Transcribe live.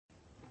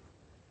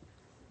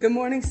Good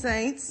morning,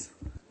 saints.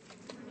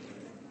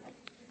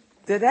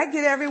 Did that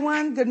get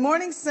everyone? Good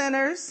morning,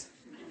 sinners.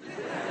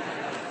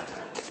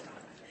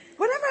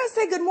 Whenever I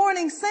say good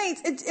morning,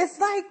 saints, it's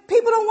like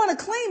people don't want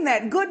to claim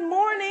that. Good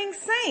morning,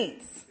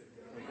 saints.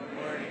 Good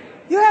morning.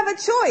 You have a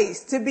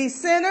choice to be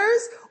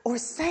sinners or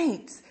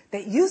saints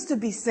that used to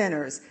be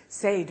sinners,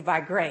 saved by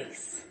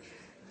grace.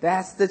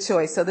 That's the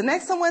choice. So the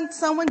next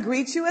someone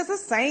greets you as a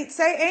saint,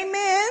 say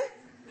amen.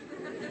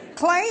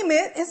 Claim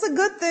it. It's a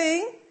good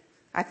thing,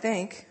 I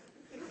think.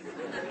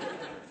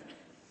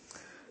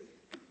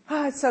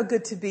 Oh, it's so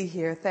good to be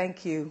here.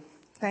 Thank you.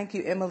 Thank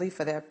you, Emily,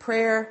 for that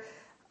prayer.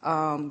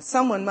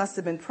 Someone must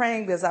have been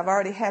praying because I've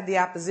already had the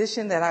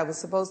opposition that I was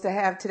supposed to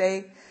have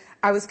today.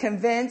 I was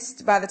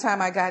convinced by the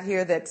time I got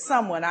here that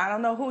someone, I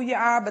don't know who you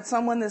are, but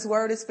someone, this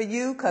word is for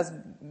you, because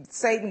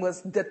Satan was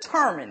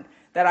determined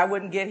that I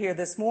wouldn't get here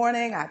this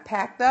morning. I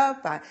packed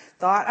up. I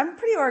thought, I'm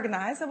pretty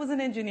organized. I was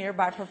an engineer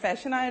by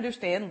profession. I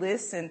understand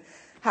lists and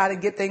how to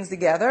get things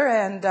together,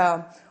 and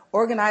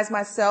organized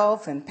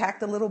myself and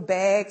packed a little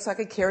bag so I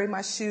could carry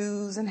my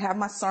shoes and have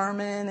my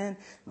sermon and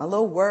my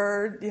little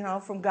word,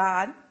 from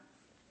God.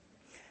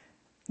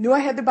 Knew I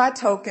had to buy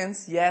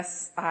tokens.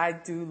 Yes, I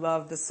do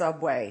love the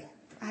subway.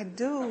 I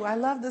do. I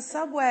love the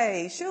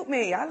subway. Shoot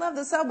me. I love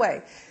the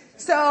subway.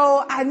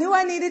 So I knew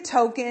I needed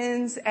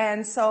tokens,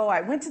 and so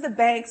I went to the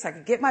bank so I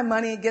could get my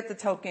money and get the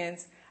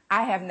tokens.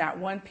 I have not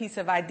one piece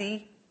of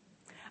ID.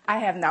 I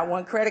have not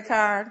one credit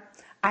card.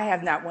 I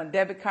have not one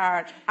debit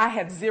card. I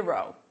have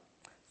zero.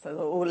 So,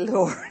 oh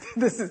Lord,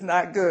 this is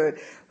not good.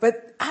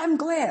 But I'm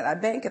glad I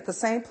bank at the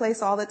same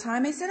place all the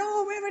time. They said,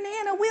 oh, Reverend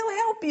Hanna, we'll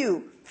help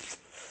you.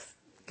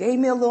 Gave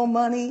me a little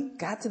money,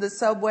 got to the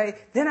subway.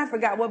 Then I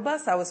forgot what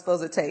bus I was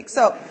supposed to take.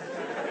 So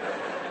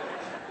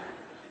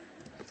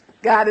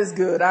God is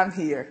good. I'm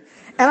here.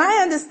 And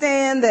I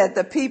understand that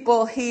the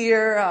people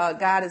here,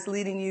 God is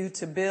leading you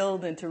to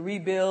build and to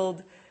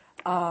rebuild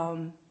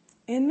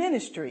in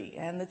ministry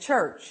and the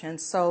church. And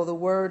so the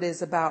word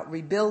is about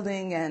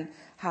rebuilding and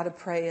how to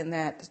pray in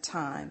that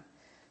time.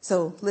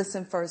 So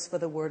listen first for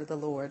the word of the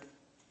Lord.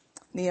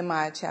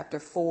 Nehemiah chapter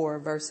 4,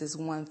 verses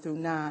 1 through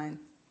 9.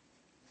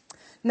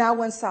 Now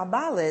when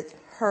Sanballat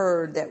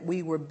heard that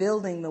we were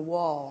building the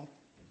wall,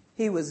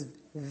 he was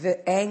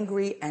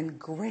angry and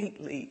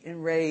greatly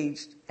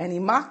enraged, and he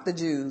mocked the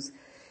Jews.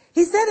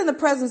 He said in the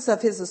presence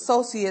of his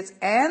associates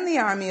and the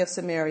army of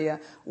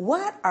Samaria,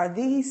 what are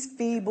these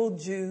feeble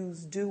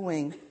Jews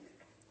doing?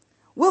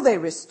 Will they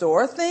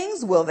restore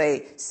things? Will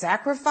they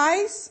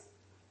sacrifice?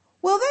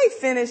 Will they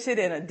finish it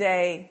in a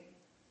day?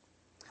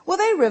 Will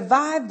they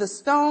revive the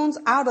stones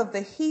out of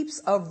the heaps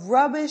of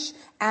rubbish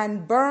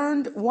and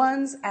burned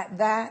ones at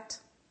that?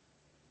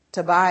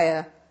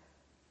 Tobiah,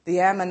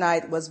 the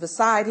Ammonite, was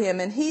beside him,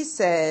 and he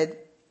said,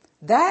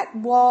 that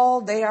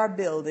wall they are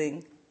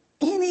building,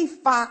 any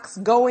fox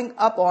going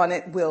up on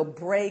it will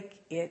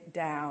break it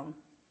down.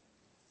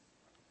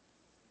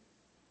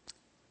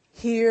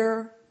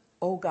 Hear,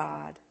 O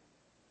God,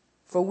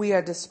 for we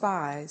are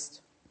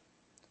despised.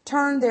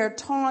 Turn their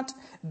taunt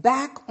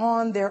back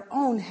on their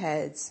own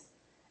heads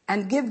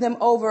and give them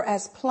over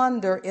as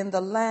plunder in the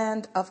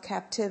land of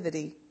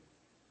captivity.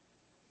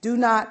 Do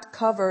not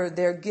cover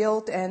their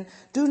guilt and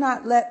do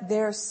not let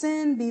their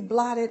sin be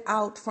blotted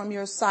out from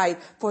your sight,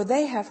 for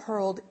they have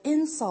hurled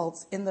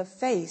insults in the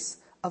face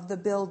of the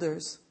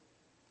builders.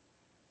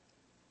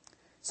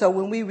 So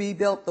when we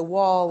rebuilt the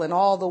wall and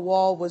all the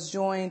wall was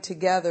joined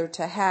together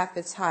to half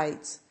its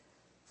heights,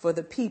 for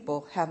the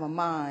people have a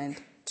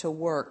mind to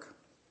work.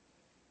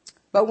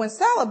 But when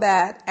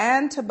Sanballat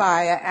and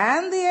Tobiah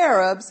and the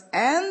Arabs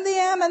and the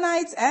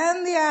Ammonites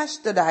and the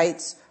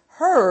Ashdodites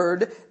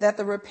heard that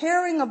the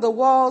repairing of the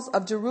walls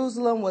of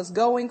Jerusalem was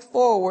going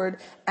forward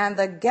and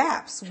the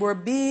gaps were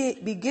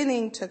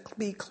beginning to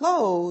be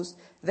closed,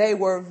 they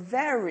were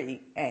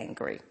very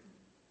angry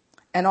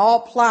and all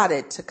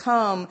plotted to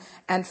come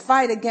and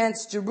fight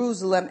against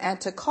Jerusalem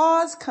and to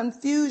cause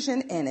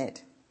confusion in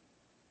it.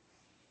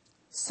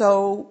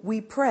 So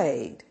we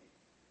prayed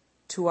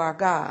to our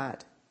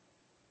God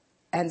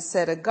and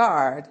set a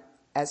guard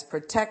as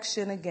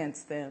protection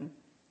against them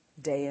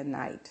day and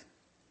night.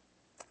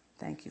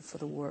 Thank you for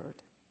the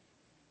word.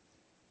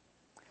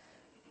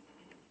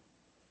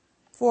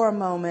 For a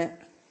moment,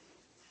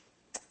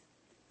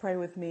 pray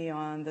with me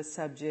on the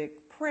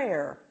subject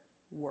prayer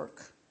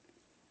work.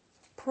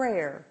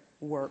 Prayer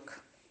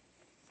work.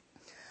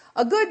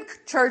 A good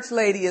church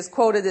lady is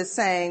quoted as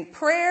saying,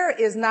 prayer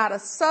is not a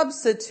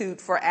substitute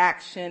for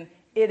action.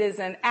 It is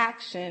an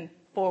action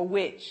for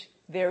which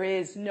there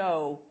is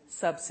no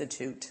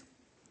substitute.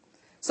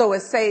 So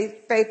as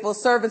faithful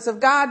servants of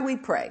God, we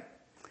pray.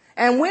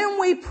 And when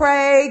we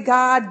pray,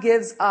 God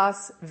gives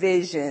us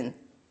vision.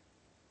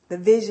 The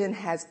vision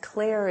has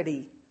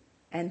clarity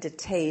and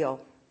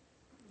detail.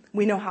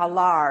 We know how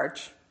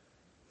large.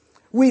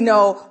 We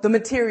know the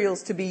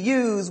materials to be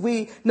used.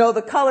 We know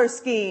the color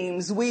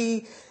schemes.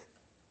 We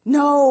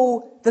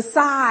know the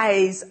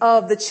size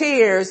of the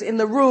chairs in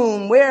the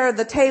room, where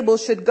the table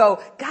should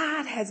go.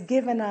 God has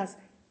given us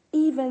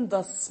even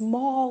the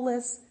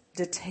smallest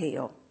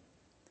detail.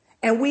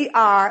 And we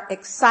are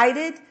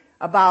excited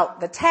about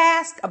the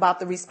task, about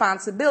the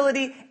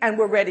responsibility, and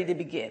we're ready to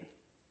begin.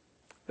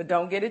 But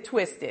don't get it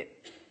twisted.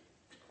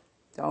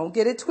 Don't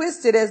get it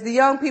twisted. As the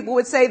young people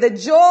would say, the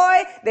joy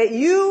that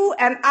you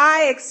and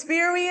I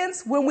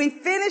experience when we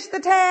finish the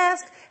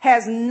task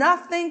has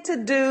nothing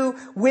to do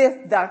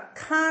with the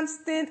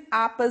constant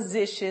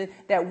opposition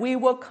that we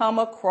will come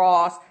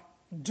across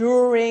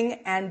during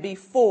and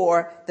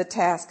before the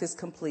task is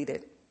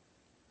completed.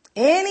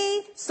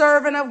 Any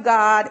servant of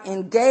God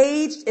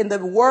engaged in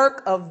the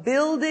work of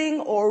building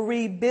or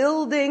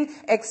rebuilding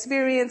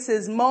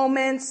experiences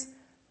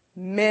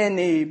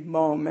many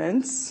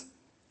moments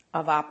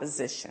of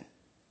opposition.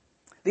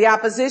 The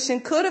opposition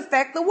could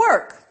affect the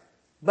work,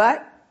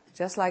 but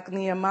just like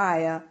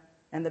Nehemiah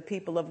and the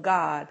people of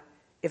God,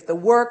 if the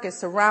work is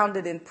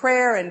surrounded in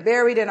prayer and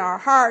buried in our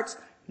hearts,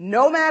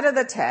 no matter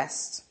the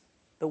test,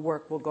 the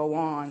work will go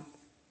on.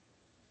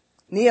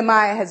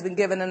 Nehemiah has been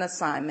given an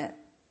assignment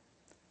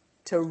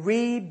to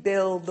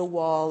rebuild the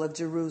wall of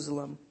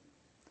Jerusalem.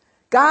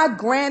 God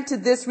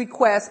granted this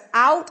request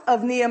out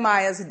of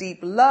Nehemiah's deep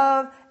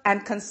love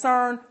and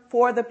concern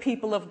for the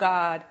people of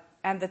God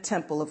and the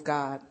temple of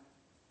God.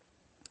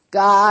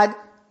 God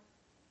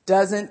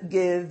doesn't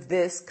give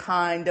this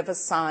kind of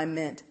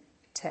assignment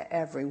to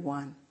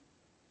everyone.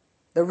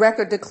 The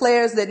record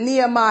declares that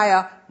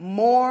Nehemiah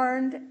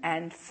mourned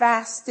and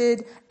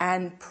fasted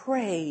and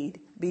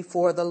prayed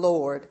before the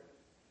Lord.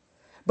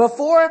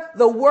 Before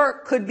the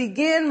work could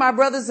begin, my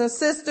brothers and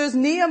sisters,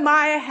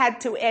 Nehemiah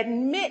had to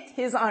admit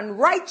his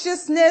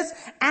unrighteousness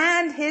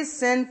and his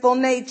sinful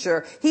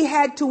nature. He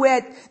had to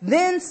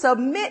then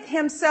submit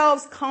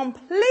himself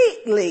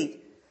completely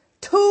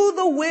to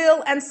the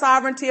will and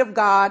sovereignty of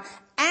God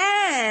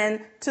and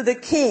to the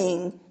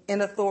king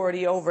in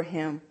authority over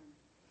him.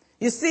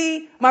 You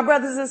see, my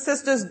brothers and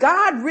sisters,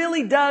 God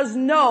really does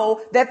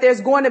know that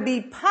there's going to be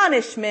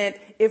punishment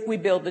if we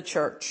build the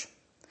church.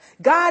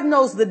 God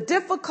knows the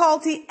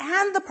difficulty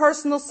and the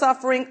personal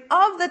suffering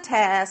of the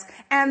task,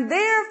 and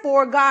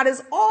therefore God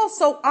is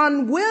also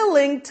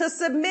unwilling to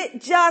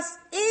submit just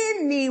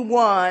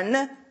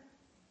anyone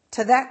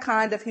to that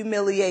kind of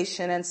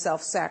humiliation and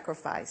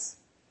self-sacrifice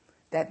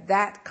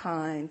that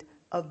kind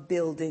of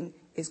building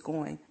is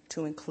going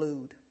to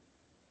include.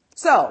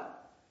 So,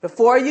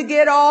 before you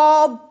get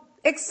all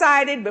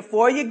excited,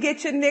 before you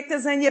get your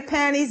knickers and your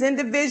panties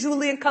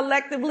individually and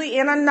collectively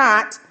in a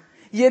knot,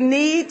 you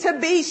need to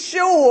be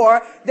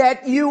sure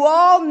that you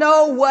all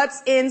know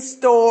what's in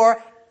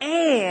store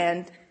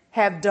and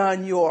have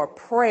done your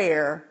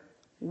prayer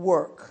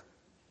work.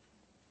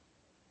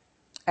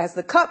 As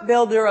the cup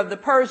builder of the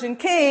Persian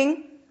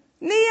king,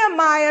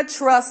 Nehemiah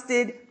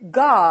trusted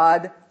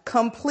God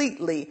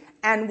completely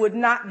and would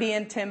not be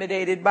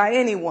intimidated by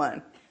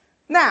anyone.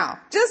 Now,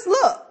 just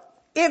look.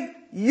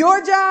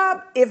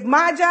 If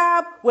my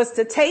job was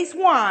to taste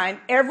wine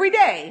every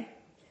day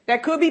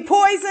that could be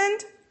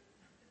poisoned,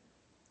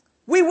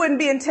 we wouldn't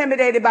be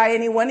intimidated by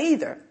anyone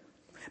either.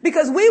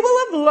 Because we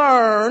will have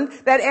learned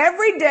that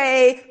every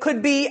day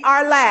could be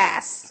our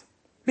last.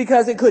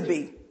 Because it could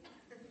be.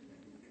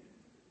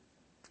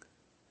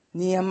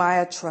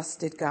 Nehemiah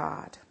trusted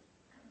God.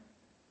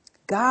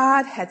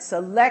 God had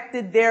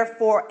selected,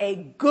 therefore, a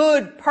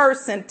good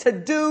person to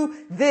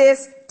do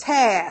this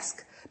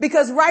task.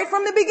 Because right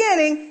from the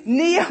beginning,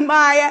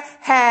 Nehemiah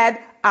had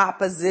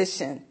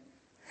opposition.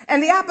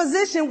 And the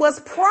opposition was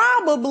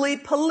probably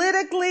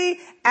politically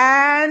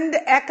and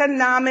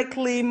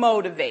economically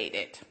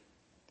motivated.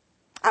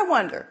 I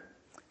wonder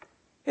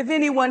if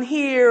anyone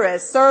here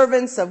as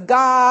servants of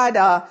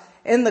God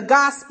in the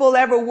gospel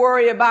ever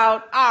worry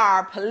about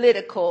our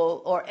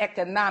political or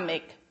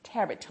economic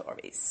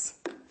territories.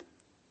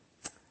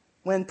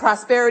 When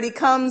prosperity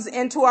comes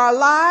into our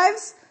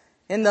lives,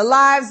 in the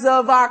lives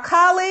of our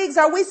colleagues,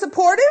 are we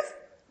supportive?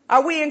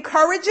 Are we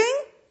encouraging?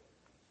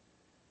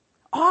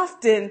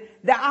 Often,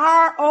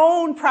 our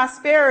own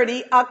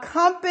prosperity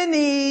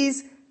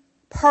accompanies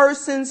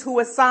persons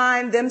who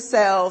assign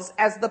themselves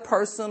as the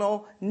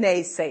personal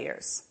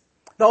naysayers.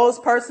 Those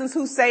persons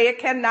who say it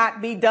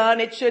cannot be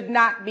done, it should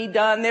not be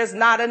done, there's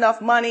not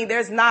enough money,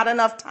 there's not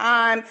enough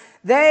time.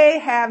 They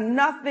have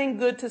nothing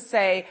good to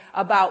say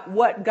about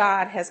what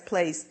God has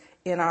placed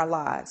in our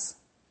lives.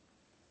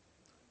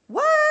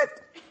 What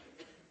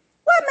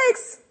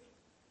makes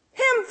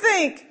him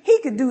think he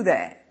could do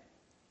that?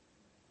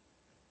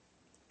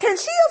 Can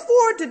she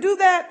afford to do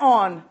that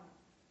on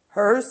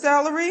her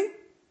salary?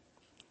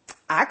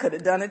 I could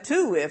have done it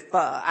too if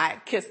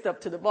I kissed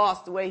up to the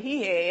boss the way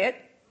he had.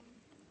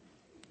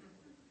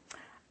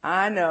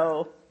 I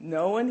know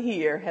no one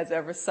here has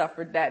ever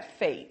suffered that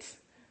fate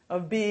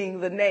of being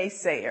the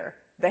naysayer,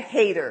 the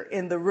hater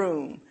in the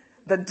room,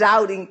 the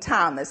doubting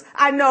Thomas.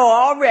 I know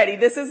already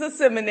this is a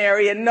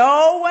seminary and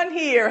no one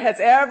here has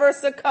ever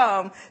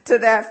succumbed to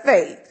that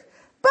fate.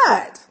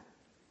 But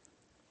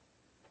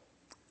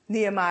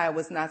Nehemiah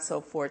was not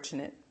so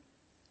fortunate.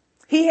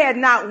 He had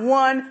not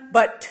one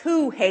but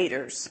two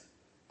haters.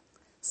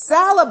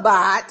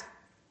 Salabat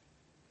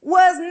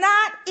was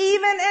not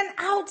even an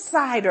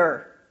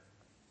outsider.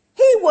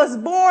 He was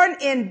born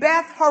in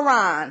Beth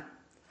Horon,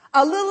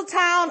 a little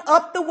town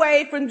up the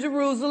way from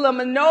Jerusalem,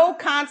 a no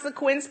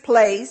consequence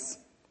place.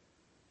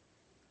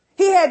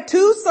 He had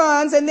two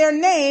sons, and their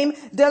name,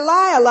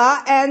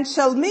 Delilah and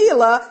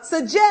Shelmilah,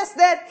 suggests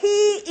that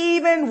he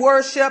even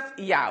worshiped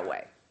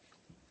Yahweh.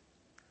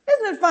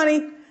 Isn't it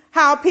funny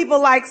how people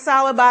like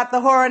Salabat the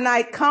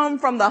Horonite come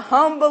from the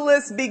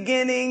humblest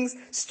beginnings,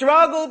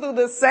 struggle through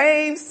the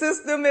same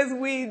system as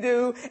we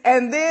do,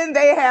 and then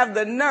they have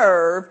the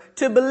nerve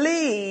to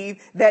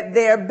believe that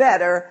they're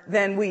better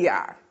than we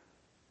are.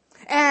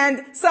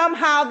 And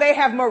somehow they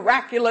have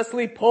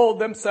miraculously pulled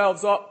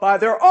themselves up by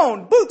their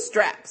own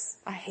bootstraps.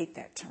 I hate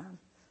that term.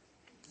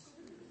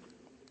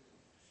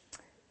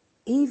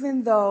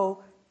 Even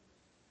though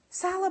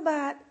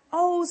Salabat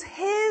owes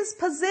his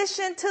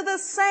position to the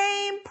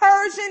same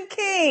Persian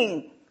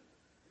king,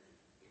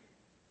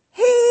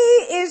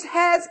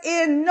 has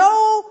in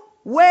no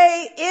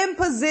way in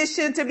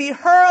position to be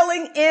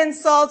hurling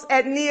insults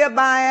at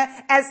Nehemiah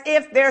as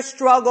if their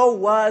struggle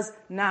was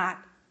not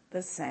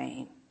the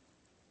same.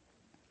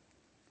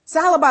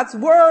 Salabat's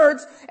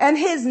words and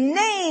his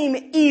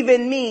name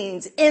even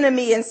means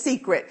enemy in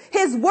secret.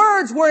 His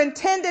words were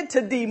intended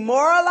to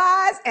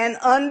demoralize and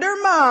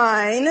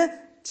undermine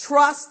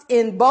trust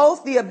in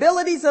both the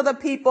abilities of the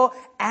people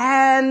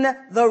and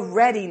the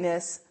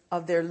readiness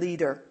of their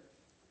leader.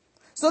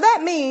 So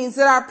that means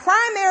that our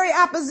primary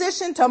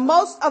opposition to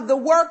most of the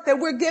work that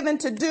we're given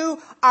to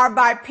do are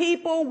by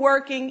people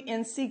working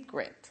in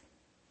secret.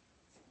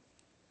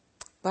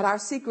 But our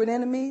secret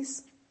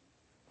enemies,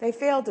 they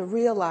fail to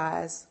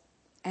realize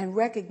and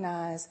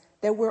recognize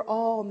that we're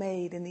all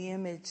made in the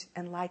image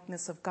and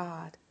likeness of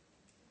God,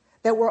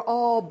 that we're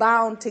all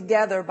bound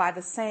together by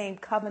the same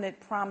covenant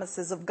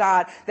promises of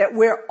God, that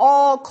we're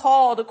all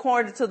called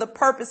according to the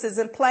purposes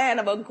and plan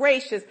of a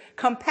gracious,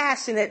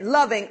 compassionate,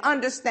 loving,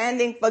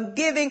 understanding,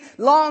 forgiving,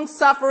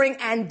 long-suffering,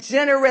 and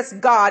generous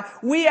God.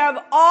 We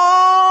have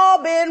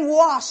all been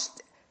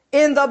washed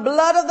in the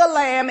blood of the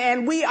Lamb,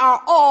 and we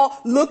are all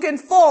looking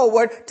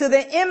forward to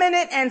the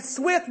imminent and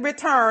swift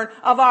return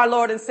of our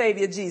Lord and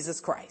Savior Jesus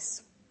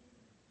Christ.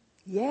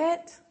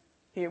 Yet,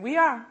 here we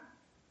are.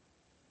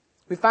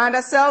 We find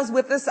ourselves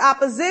with this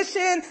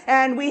opposition,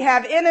 and we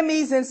have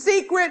enemies in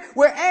secret.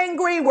 We're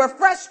angry, we're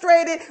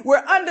frustrated,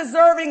 we're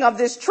undeserving of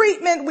this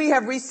treatment we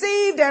have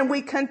received, and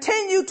we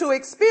continue to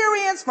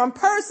experience from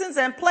persons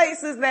and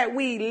places that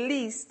we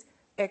least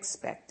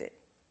expected.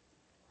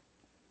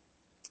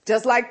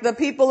 Just like the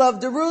people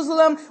of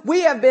Jerusalem,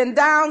 we have been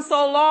down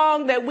so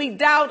long that we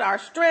doubt our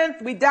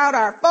strength, we doubt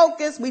our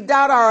focus, we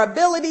doubt our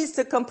abilities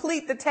to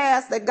complete the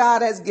task that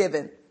God has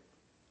given.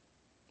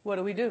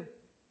 What do?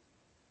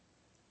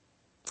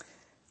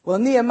 Well,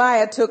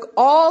 Nehemiah took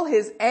all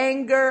his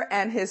anger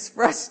and his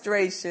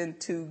frustration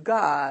to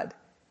God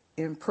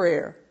in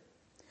prayer.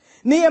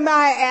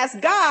 Nehemiah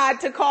asked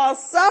God to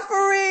cause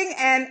suffering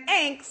and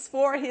angst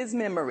for his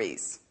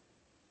memories.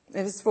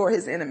 It is for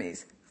his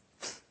enemies.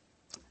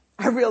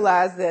 I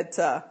realize that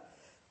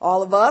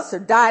all of us are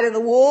dyed in the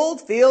wool,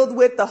 filled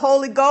with the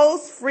Holy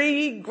Ghost,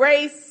 free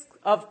grace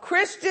of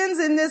Christians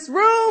in this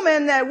room,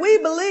 and that we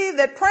believe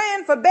that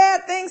praying for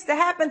bad things to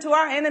happen to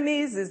our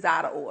enemies is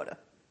out of order.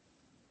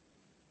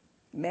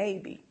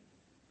 Maybe,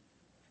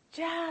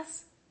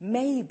 just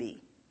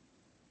maybe,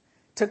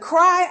 to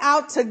cry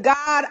out to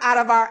God out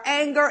of our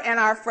anger and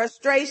our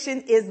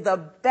frustration is the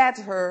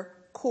better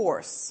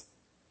course.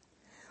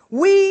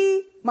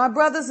 We, my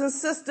brothers and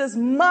sisters,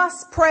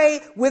 must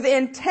pray with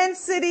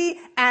intensity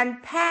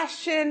and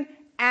passion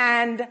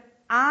and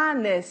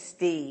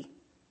honesty.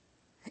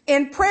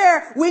 In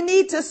prayer, we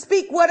need to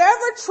speak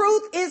whatever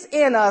truth is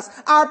in us,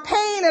 our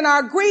pain and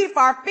our grief,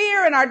 our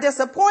fear and our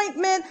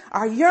disappointment,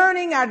 our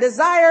yearning, our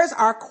desires,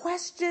 our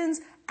questions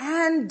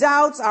and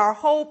doubts, our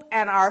hope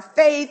and our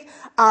faith,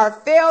 our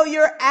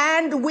failure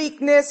and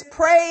weakness,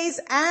 praise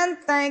and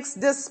thanks,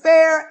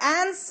 despair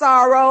and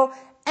sorrow,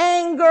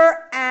 anger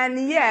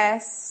and,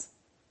 yes,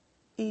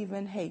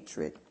 even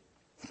hatred.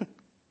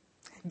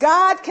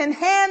 God can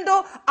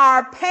handle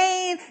our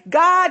pain.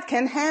 God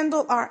can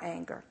handle our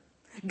anger.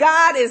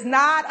 God is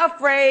not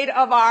afraid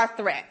of our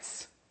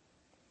threats.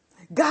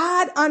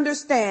 God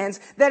understands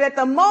that at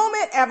the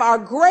moment of our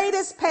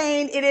greatest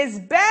pain, it is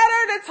better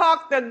to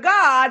talk to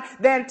God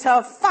than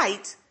to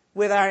fight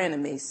with our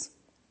enemies.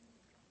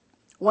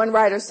 One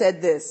writer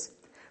said this: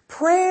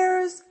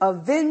 prayers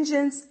of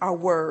vengeance are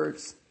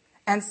words,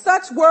 and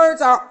such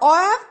words are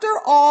after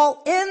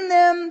all in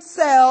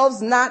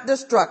themselves not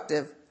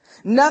destructive.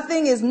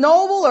 Nothing is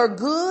noble or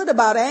good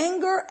about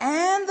anger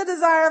and the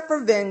desire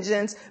for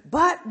vengeance,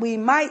 but we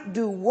might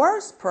do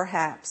worse,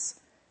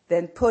 perhaps,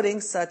 than putting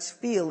such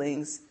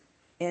feelings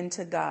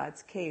into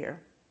God's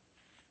care.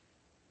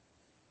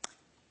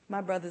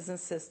 My brothers and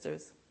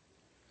sisters,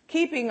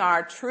 keeping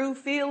our true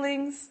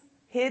feelings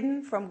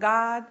hidden from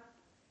God,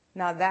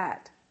 now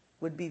that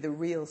would be the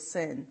real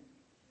sin.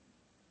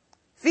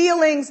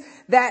 Feelings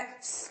that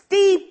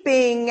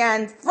steeping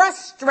and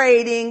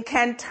frustrating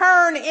can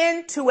turn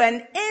into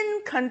an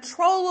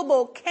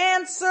uncontrollable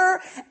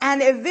cancer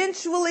and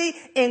eventually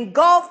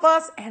engulf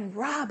us and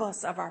rob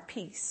us of our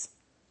peace,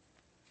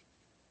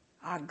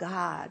 our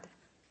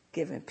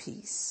God-given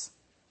peace.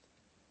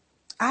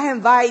 I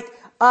invite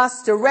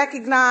us to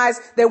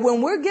recognize that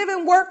when we're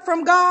given work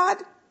from God,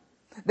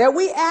 that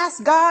we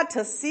ask God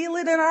to seal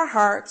it in our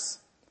hearts.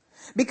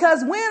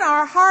 Because when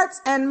our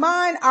hearts and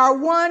mind are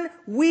one,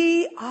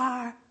 we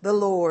are the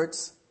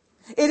Lord's.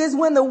 It is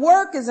when the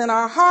work is in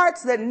our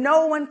hearts that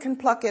no one can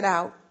pluck it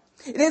out.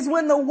 It is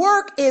when the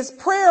work is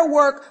prayer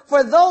work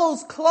for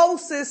those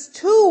closest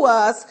to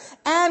us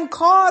and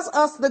cause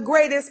us the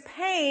greatest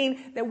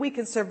pain that we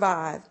can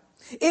survive.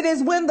 It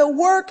is when the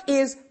work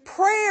is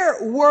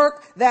prayer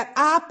work that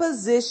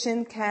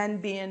opposition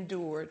can be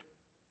endured.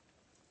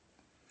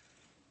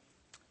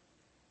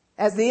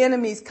 As the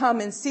enemies come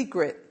in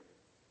secret,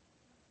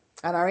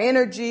 and our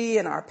energy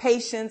and our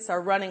patience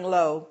are running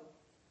low,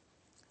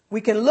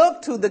 we can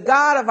look to the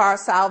God of our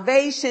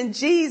salvation,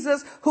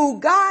 Jesus,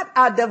 who got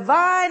a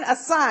divine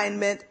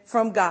assignment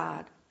from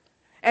God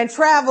and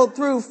traveled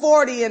through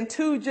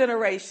 42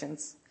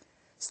 generations,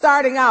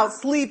 starting out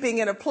sleeping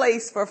in a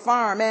place for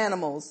farm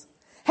animals,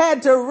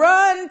 had to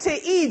run to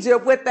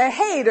Egypt with the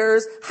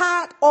haters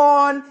hot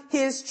on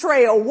his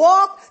trail,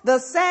 walk the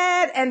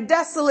sad and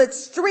desolate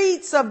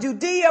streets of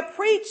Judea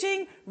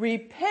preaching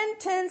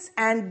repentance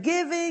and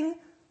giving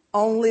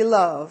only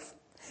love,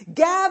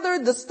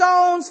 gathered the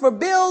stones for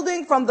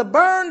building from the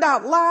burned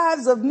out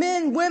lives of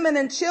men, women,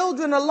 and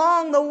children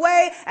along the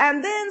way,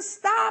 and then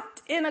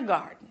stopped in a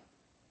garden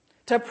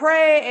to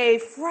pray a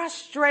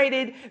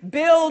frustrated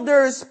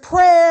builder's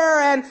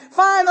prayer, and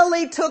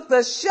finally took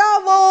the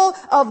shovel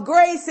of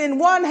grace in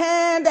one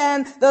hand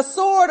and the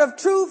sword of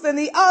truth in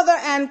the other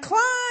and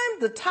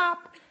climbed the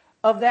top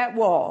of that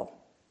wall,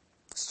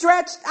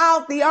 stretched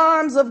out the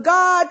arms of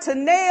God to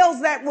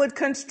nails that would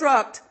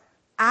construct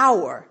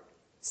our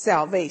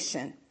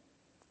salvation.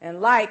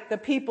 And like the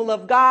people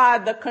of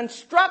God, the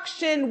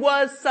construction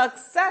was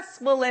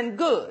successful and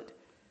good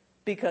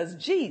because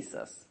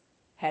Jesus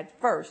had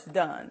first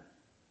done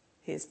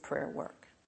his prayer work.